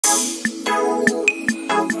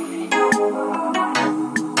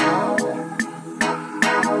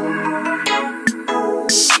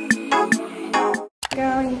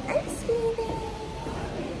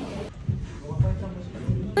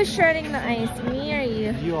ice? Me or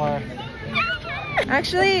you? You are.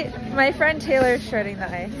 Actually, my friend Taylor's shredding the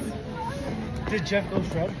ice. Did Jeff go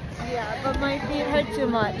shred? Yeah, but my feet hurt too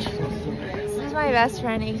much. This is my best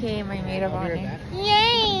friend, aka my maid of honor.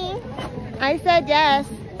 Yay! I said yes.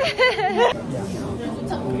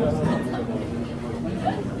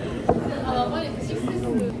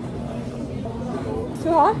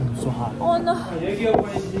 Too hot? So hot. Oh no.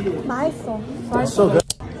 맛있어. It's so good.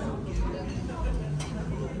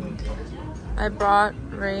 I brought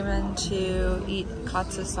Raymond to eat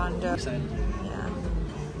katsu sando. Yeah.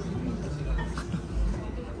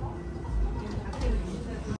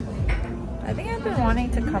 I think I've been wanting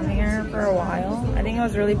to come here for a while. I think it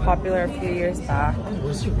was really popular a few years back. Oh,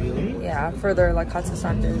 was it really? Yeah, for their like katsu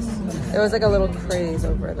sandos. It was like a little craze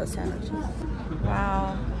over the sandwiches.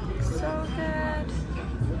 Wow, so good.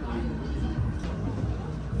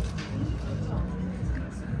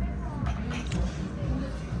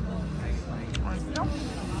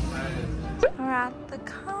 We're at the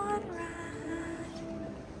Conrad.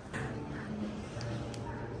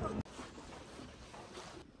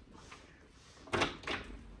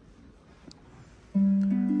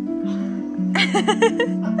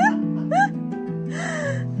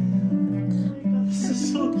 This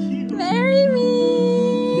is so cute. Marry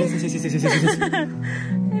me! Yes. Baby,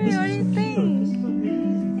 what do you think?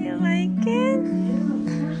 You like it?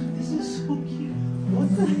 This is so cute. What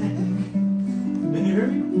the heck?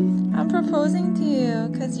 Mary? I'm proposing to you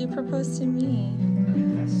because you proposed to me.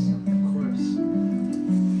 Yes, of course.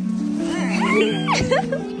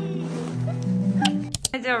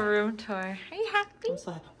 I did a room tour. Are you happy? I'm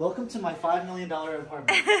so happy. Welcome to my $5 million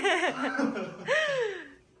apartment.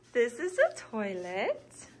 This is a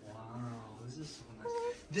toilet. Wow, this is so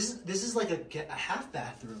nice. This is like a half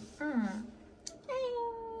bathroom.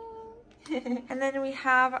 And then we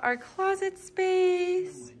have our closet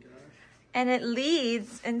space. Oh my gosh. And it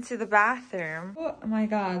leads into the bathroom. Oh my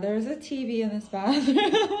god, there's a TV in this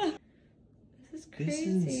bathroom. This is crazy. This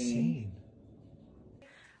is insane.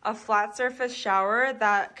 A flat surface shower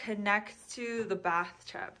that connects to the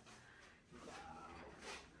bathtub. Wow.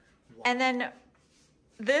 And then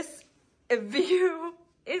this view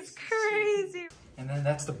is crazy. And then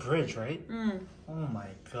that's the bridge, right? Oh my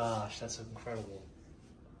gosh, that's incredible.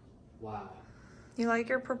 Wow. You like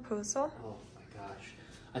your proposal? Oh my gosh.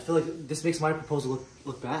 I feel like this makes my proposal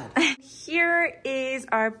look bad. Here is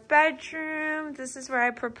our bedroom. This is where I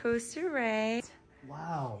proposed to Ray.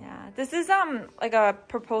 Wow. Yeah, this is like a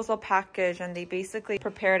proposal package and they basically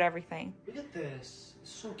prepared everything. Look at this.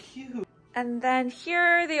 It's so cute. And then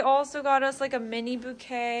here they also got us like a mini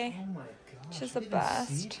bouquet. Oh my gosh. Which is I the didn't best.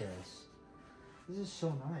 see this. This is so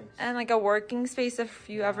nice. And like a working space if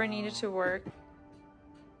you ever needed to work.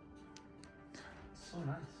 So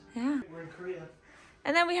nice. Yeah. We're in Korea.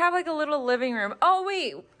 And then we have like a little living room. Oh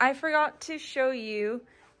wait, I forgot to show you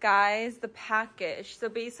guys the package. So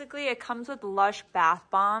basically it comes with Lush bath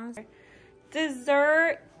bombs.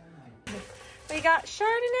 Dessert. We got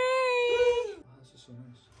Chardonnay. Wow, this is so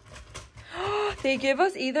nice. They give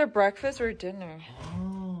us either breakfast or dinner.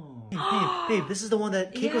 Oh. Babe, this is the one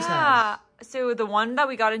that Keiko's Yeah. has. So the one that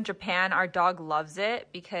we got in Japan, our dog loves it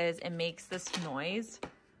because it makes this noise.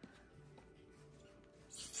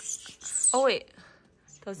 Oh wait,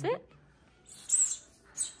 does it?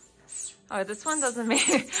 Oh, this one doesn't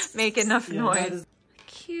make enough noise.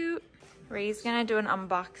 Cute. Ray's gonna do an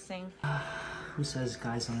unboxing. Who says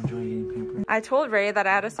guys don't enjoy getting pampered? I told Ray that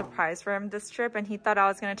I had a surprise for him this trip and he thought I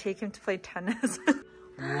was gonna take him to play tennis.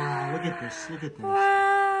 Wow, look at this. Look at this.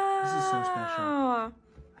 Wow. This is so special.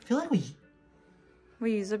 I feel like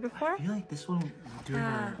We used it before? I feel like this one during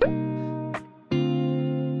Ah.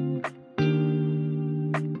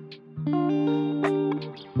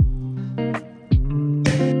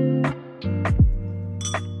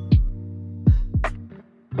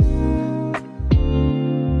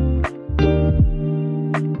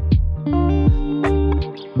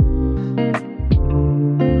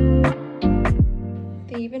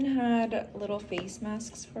 They even had little face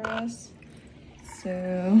masks for us. So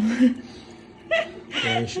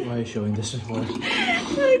Why are you showing this for? look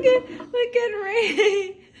at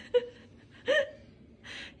Ray.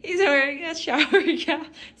 He's wearing a shower cap.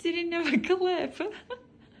 So he didn't have a clip.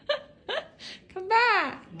 Come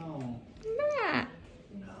back. No. Come back.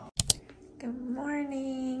 No. Good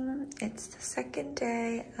morning. It's the second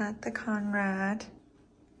day at the Conrad.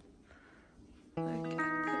 Look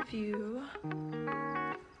at the view.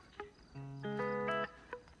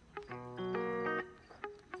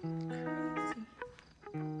 Crazy.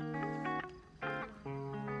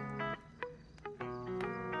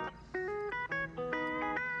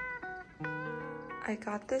 I I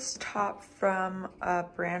got this top from a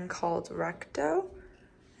brand called Recto,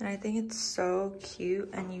 and I think it's so cute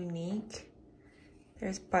and unique.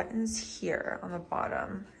 There's buttons here on the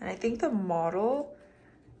bottom, and I think the model,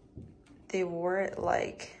 they wore it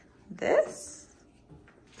like this,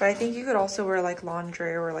 but I think you could also wear like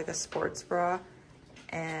lingerie or like a sports bra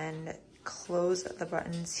and close the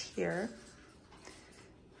buttons here.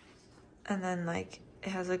 And then like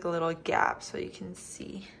it has like a little gap so you can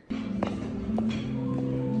see.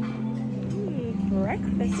 Ooh,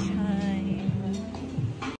 breakfast time.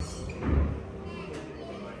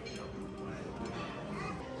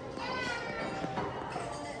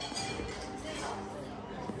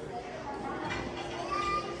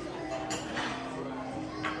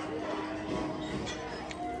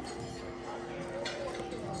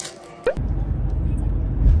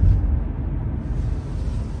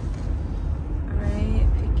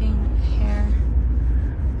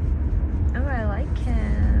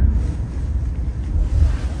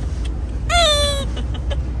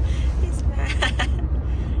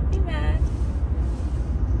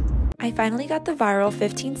 I finally got the viral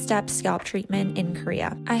 15-step scalp treatment in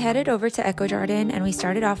Korea. I headed over to Eco Jardin and we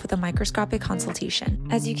started off with a microscopic consultation.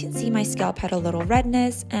 As you can see, my scalp had a little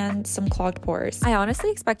redness and some clogged pores. I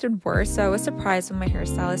honestly expected worse, so I was surprised when my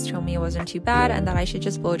hairstylist told me it wasn't too bad and that I should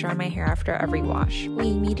just blow dry my hair after every wash. We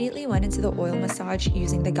immediately went into the oil massage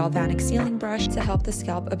using the galvanic sealing brush to help the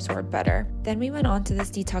scalp absorb better. Then we went on to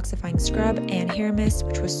this detoxifying scrub and hair mist,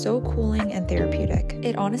 which was so cooling and therapeutic.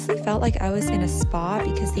 It honestly felt like I was in a spa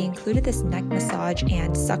because they included this neck massage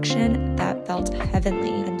and suction that felt heavenly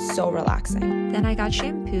and so relaxing. Then I got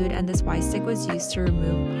shampooed and this Y stick was used to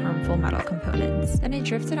remove harmful metal components. Then I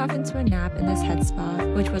drifted off into a nap in this head spa,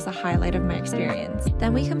 which was the highlight of my experience.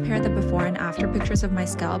 Then we compared the before and after pictures of my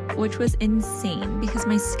scalp, which was insane because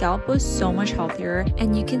my scalp was so much healthier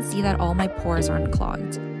and you can see that all my pores aren't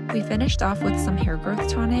clogged. We finished off with some hair growth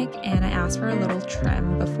tonic and I asked for a little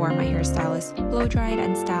trim before my hairstylist blow dried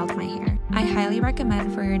and styled my hair. I highly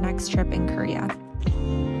recommend for your next trip in Korea.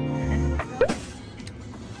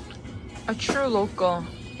 A true local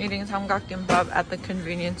eating samgakkimbap at the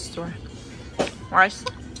convenience store. Rice.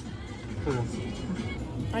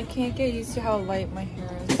 I can't get used to how light my hair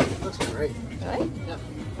is. It looks great. Really? Yeah.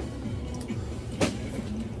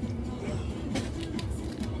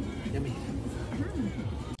 Yummy.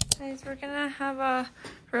 Guys, we're gonna have a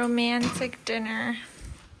romantic dinner.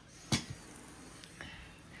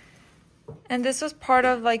 And this was part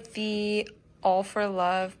of like the All for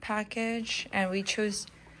Love package, and we chose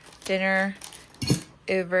dinner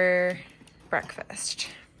over breakfast.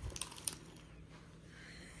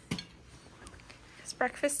 Because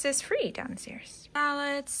breakfast is free downstairs.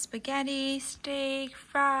 Salads, spaghetti, steak,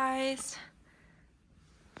 fries.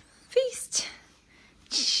 Feast.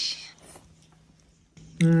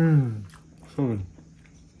 Food.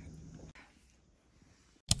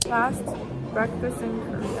 Last breakfast in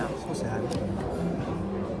Korea. So sad.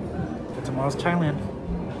 But tomorrow's Thailand.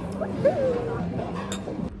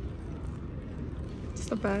 It's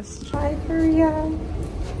the best. Bye, Korea.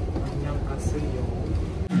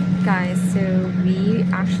 Guys, so we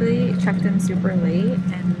actually checked in super late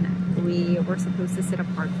and we were supposed to sit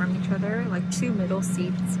apart from each other, like two middle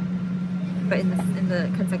seats, but in the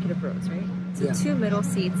consecutive rows, right? So yeah. Two middle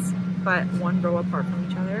seats, but one row apart from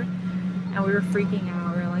each other. And we were freaking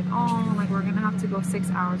out. We were like, oh, like we're gonna have to go 6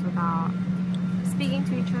 hours without speaking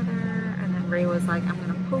to each other. And then Ray was like, I'm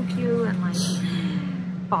gonna poke you and like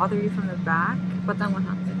bother you from the back. But then what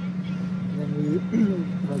happened? And then we,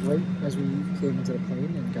 like right as we came into the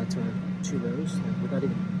plane and got to our two rows, like without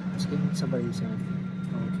even asking, somebody said,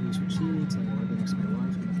 oh, can we switch seats? And I want to be next to my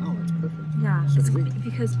wife. And I'm like, oh, that's perfect. Yeah, so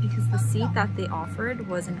because the seat that they offered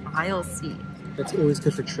was an aisle seat. That's always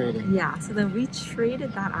good for trading. Yeah, so then we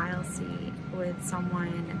traded that aisle seat with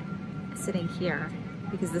someone sitting here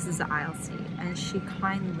because this is the aisle seat, and she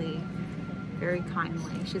kindly, very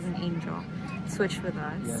kindly, she's an angel, switched with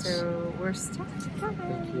us. Yes. So we're stuck together.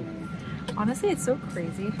 Thank you. Honestly, it's so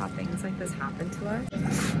crazy how things like this happen to us.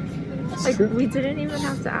 It's Like true. we didn't even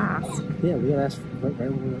have to ask. Yeah, we got asked right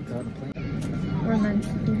when we got on the plane. We're meant to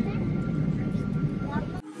be.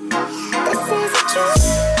 This is a truth.